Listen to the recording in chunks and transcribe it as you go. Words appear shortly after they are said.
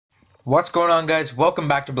What's going on, guys? Welcome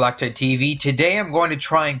back to BlackTideTV. Today I'm going to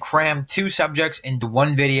try and cram two subjects into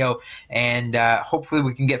one video, and hopefully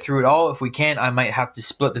we can get through it all. If we can't, I might have to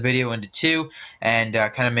split the video into two and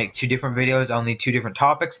kind of make two different videos on the two different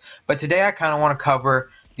topics. But today I kind of want to cover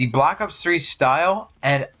the Black Ops 3 style,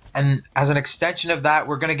 and as an extension of that,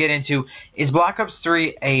 we're going to get into, is Black Ops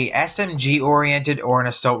 3 a SMG oriented or an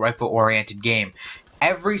assault rifle oriented game?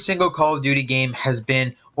 Every single Call of Duty game has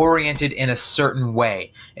been oriented in a certain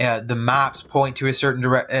way. The maps point to a certain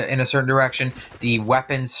direction. The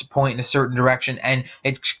weapons point in a certain direction, and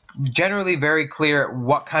it's generally very clear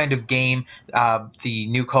what kind of game the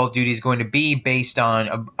new Call of Duty is going to be based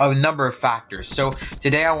on a number of factors. So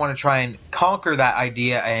today I want to try and conquer that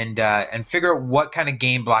idea and figure out what kind of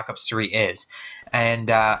game Black Ops 3 is. And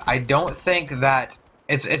I don't think that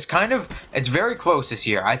it's very close this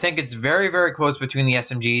year. I think it's very close between the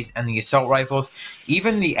SMGs and the assault rifles.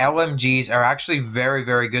 Even the LMGs are actually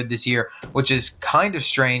very good this year, which is kind of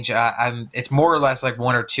strange. It's more or less like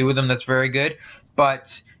one or two of them that's very good,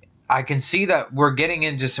 but I can see that we're getting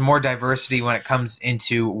into some more diversity when it comes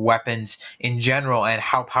into weapons in general and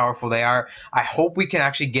how powerful they are. I hope we can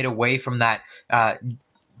actually get away from that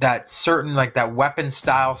certain, like, that weapon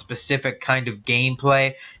style specific kind of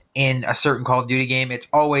gameplay in a certain Call of Duty game. It's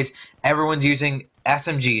always everyone's using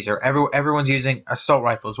SMGs or everyone's using assault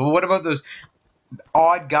rifles. Well, what about those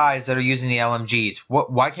odd guys that are using the LMGs?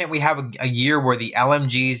 Why can't we have a year where the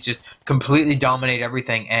LMGs just completely dominate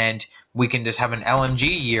everything, and we can just have an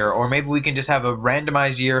LMG year, or maybe we can just have a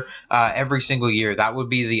randomized year every single year? That would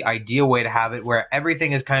be the ideal way to have it, where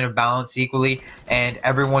everything is kind of balanced equally and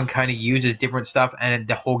everyone kind of uses different stuff and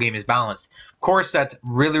the whole game is balanced. Of course, that's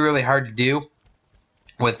really hard to do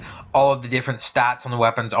with all of the different stats on the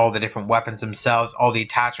weapons, all the different weapons themselves, all the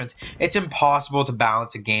attachments. It's impossible to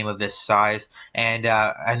balance a game of this size, and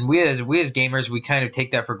we as gamers, we kind of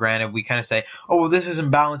take that for granted. We kind of say, oh, well, this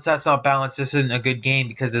isn't balanced, that's not balanced, this isn't a good game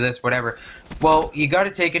because of this, whatever. Well, you got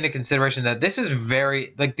to take into consideration that this is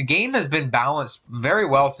the game has been balanced very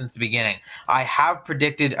well since the beginning. I have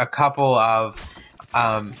predicted a couple of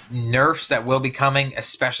nerfs that will be coming,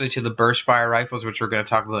 especially to the burst fire rifles, which we're going to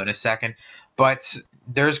talk about in a second. But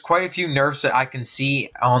there's quite a few nerfs that I can see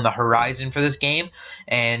on the horizon for this game,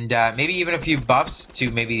 and maybe even a few buffs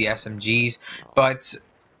to maybe the SMGs. But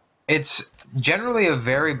it's generally a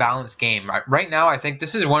very balanced game. Right now, I think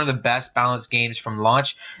this is one of the best balanced games from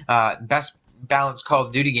launch, best balanced Call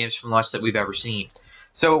of Duty games from launch that we've ever seen.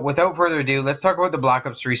 So without further ado, let's talk about the Black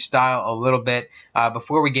Ops 3 style a little bit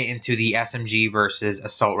before we get into the SMG versus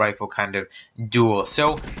assault rifle kind of duel.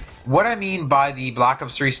 So what I mean by the Black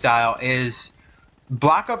Ops 3 style is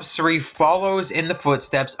Black Ops 3 follows in the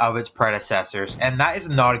footsteps of its predecessors, and that is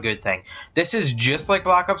not a good thing. This is just like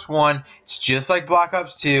Black Ops 1, it's just like Black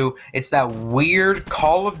Ops 2, it's that weird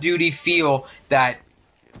Call of Duty feel that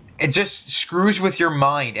it just screws with your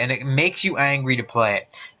mind, and it makes you angry to play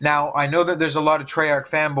it. Now, I know that there's a lot of Treyarch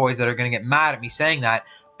fanboys that are going to get mad at me saying that,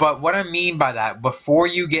 but what I mean by that, before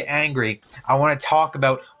you get angry, I want to talk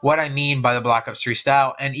about what I mean by the Black Ops 3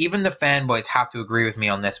 style, and even the fanboys have to agree with me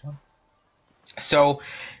on this one. So,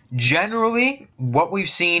 generally, what we've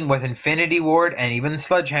seen with Infinity Ward and even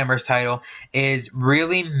Sledgehammer's title is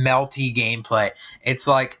really melty gameplay. It's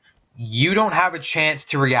like, you don't have a chance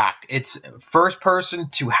to react. It's first person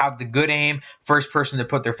to have the good aim, first person to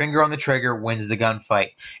put their finger on the trigger wins the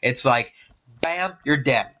gunfight. It's like, bam, you're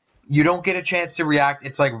dead. You don't get a chance to react.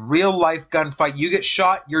 It's like real life gunfight. You get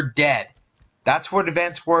shot, you're dead. That's what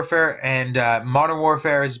Advanced Warfare and Modern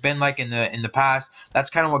Warfare has been like in the past. That's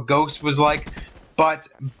kind of what Ghost was like. But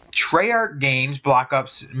Treyarch games, Black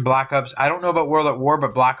Ops, I don't know about World at War,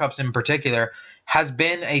 but Black Ops in particular, has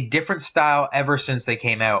been a different style ever since they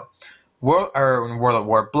came out. World at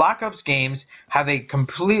War, Black Ops games have a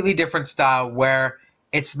completely different style where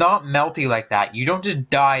it's not melty like that. You don't just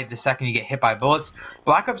die the second you get hit by bullets.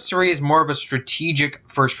 Black Ops 3 is more of a strategic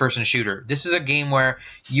first-person shooter. This is a game where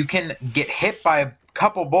you can get hit by a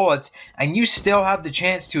couple bullets and you still have the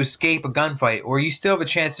chance to escape a gunfight, or you still have a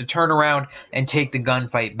chance to turn around and take the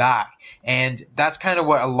gunfight back. And that's kind of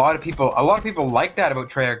what a lot of people like that about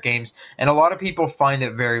Treyarch games, and a lot of people find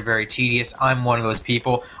it very tedious. I'm one of those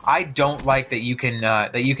people. I don't like that you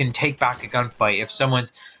can take back a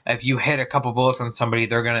gunfight. If you hit a couple bullets on somebody,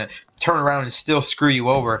 they're gonna turn around and still screw you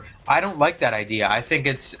over. I don't like that idea. I think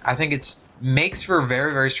it's makes for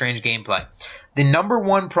very strange gameplay. The number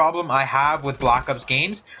one problem I have with Black Ops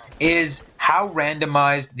games is how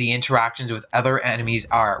randomized the interactions with other enemies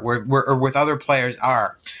are, or with other players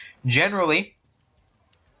are. Generally,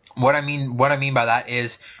 what I mean by that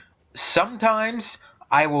is sometimes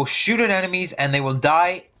I will shoot at enemies and they will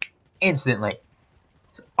die instantly.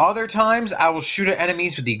 Other times, I will shoot at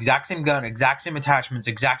enemies with the exact same gun, exact same attachments,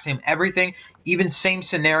 exact same everything, even same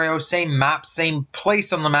scenario, same map, same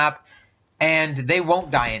place on the map, and they won't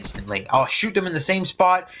die instantly. I'll shoot them in the same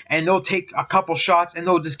spot, and they'll take a couple shots, and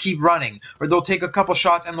they'll just keep running. Or they'll take a couple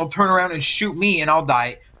shots, and they'll turn around and shoot me, and I'll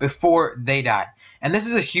die before they die. And this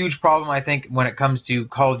is a huge problem, I think, when it comes to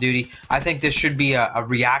Call of Duty. I think this should be a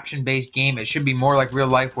reaction-based game. It should be more like real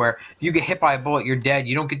life, where if you get hit by a bullet, you're dead.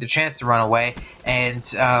 You don't get the chance to run away. And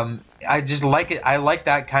I just like it. I like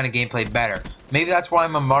that kind of gameplay better. Maybe that's why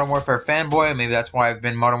I'm a Modern Warfare fanboy. Maybe that's why I've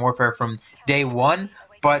been Modern Warfare from day one.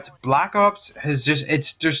 But Black Ops has just,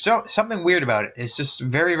 there's something weird about it. It's just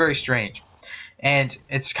very, very strange. And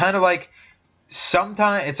it's kind of like,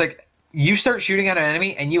 sometimes, it's like, you start shooting at an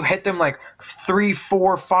enemy and you hit them like 3,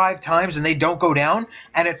 4, 5 times and they don't go down.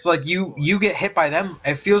 And it's like you get hit by them.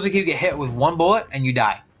 It feels like you get hit with one bullet and you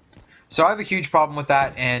die. So I have a huge problem with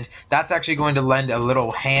that. And that's actually going to lend a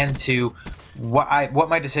little hand to what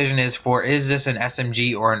my decision is for, is this an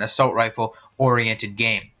SMG or an assault rifle oriented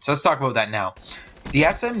game? So let's talk about that now. The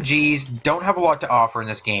SMGs don't have a lot to offer in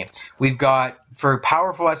this game. We've got, for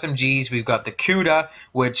powerful SMGs, we've got the Cuda,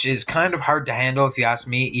 which is kind of hard to handle if you ask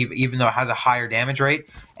me, even though it has a higher damage rate.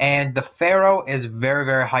 And the Pharaoh is very,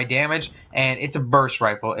 very high damage, and it's a burst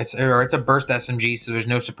rifle. It's a burst SMG, so there's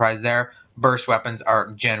no surprise there. Burst weapons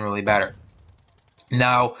are generally better.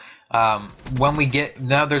 Now,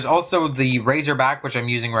 there's also the Razorback, which I'm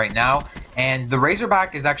using right now, and the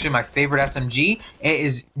Razorback is actually my favorite SMG. It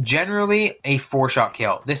is generally a 4-shot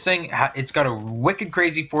kill. This thing, it's got a wicked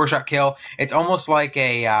crazy 4-shot kill. It's almost like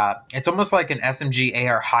an SMG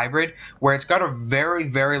AR hybrid, where it's got a very,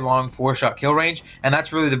 very long 4-shot kill range, and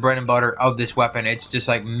that's really the bread and butter of this weapon. It's just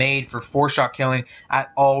like made for 4-shot killing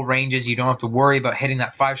at all ranges. You don't have to worry about hitting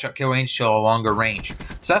that 5-shot kill range to a longer range.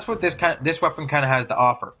 So that's what this weapon kind of has to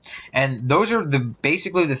offer. And those are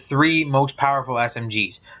basically the 3 most powerful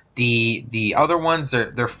SMGs. The other ones,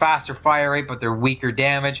 they're faster fire rate, but they're weaker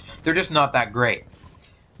damage. They're just not that great.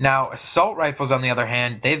 Now, assault rifles, on the other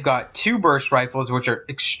hand, they've got 2 burst rifles, which are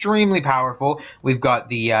extremely powerful. We've got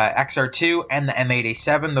the XR2 and the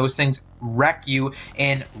M8A7. Those things wreck you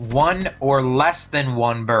in 1 or less than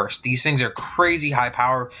 1 burst. These things are crazy high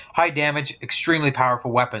power, high damage, extremely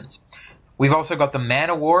powerful weapons. We've also got the Man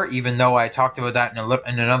of War, even though I talked about that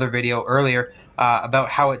in another video earlier, about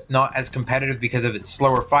how it's not as competitive because of its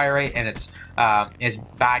slower fire rate and its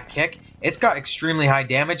bad kick. It's got extremely high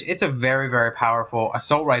damage. It's a very, very powerful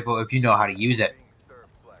assault rifle if you know how to use it.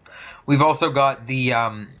 We've also got the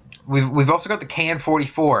we've also got the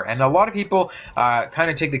KN-44, and a lot of people kind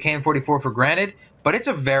of take the KN-44 for granted. But it's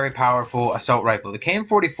a very powerful assault rifle. The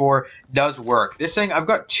KN-44 does work. This thing, I've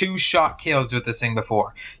got 2-shot kills with this thing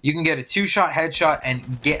before. You can get a 2-shot headshot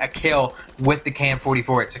and get a kill with the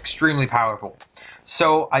KN-44. It's extremely powerful.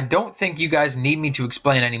 So I don't think you guys need me to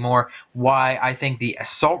explain anymore why I think the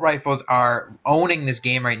assault rifles are owning this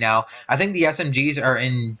game right now. I think the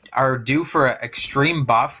SMGs are due for an extreme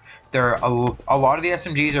buff. A lot of the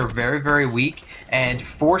SMGs are very, very weak, and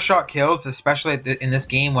 4-shot kills, especially in this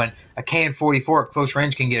game when a KN-44 at close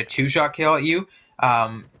range can get a 2-shot kill at you,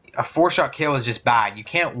 a 4-shot kill is just bad. You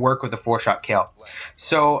can't work with a 4-shot kill.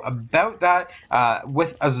 So about that,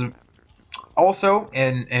 also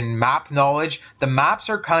in map knowledge, the maps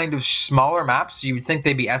are kind of smaller maps, so you would think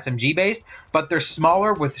they'd be SMG based, but they're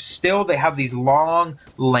smaller with they have these long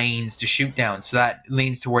lanes to shoot down, so that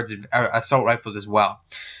leans towards assault rifles as well.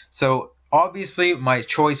 So obviously my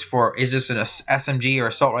choice for, is this an SMG or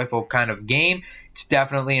assault rifle kind of game? It's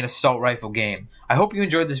definitely an assault rifle game. I hope you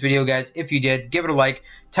enjoyed this video, guys. If you did, give it a like.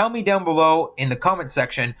 Tell me down below in the comment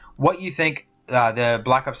section what you think the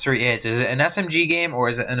Black Ops 3 is. Is it an SMG game or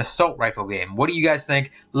is it an assault rifle game? What do you guys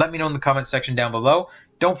think? Let me know in the comment section down below.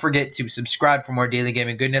 Don't forget to subscribe for more daily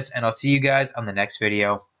gaming goodness, and I'll see you guys on the next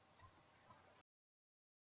video.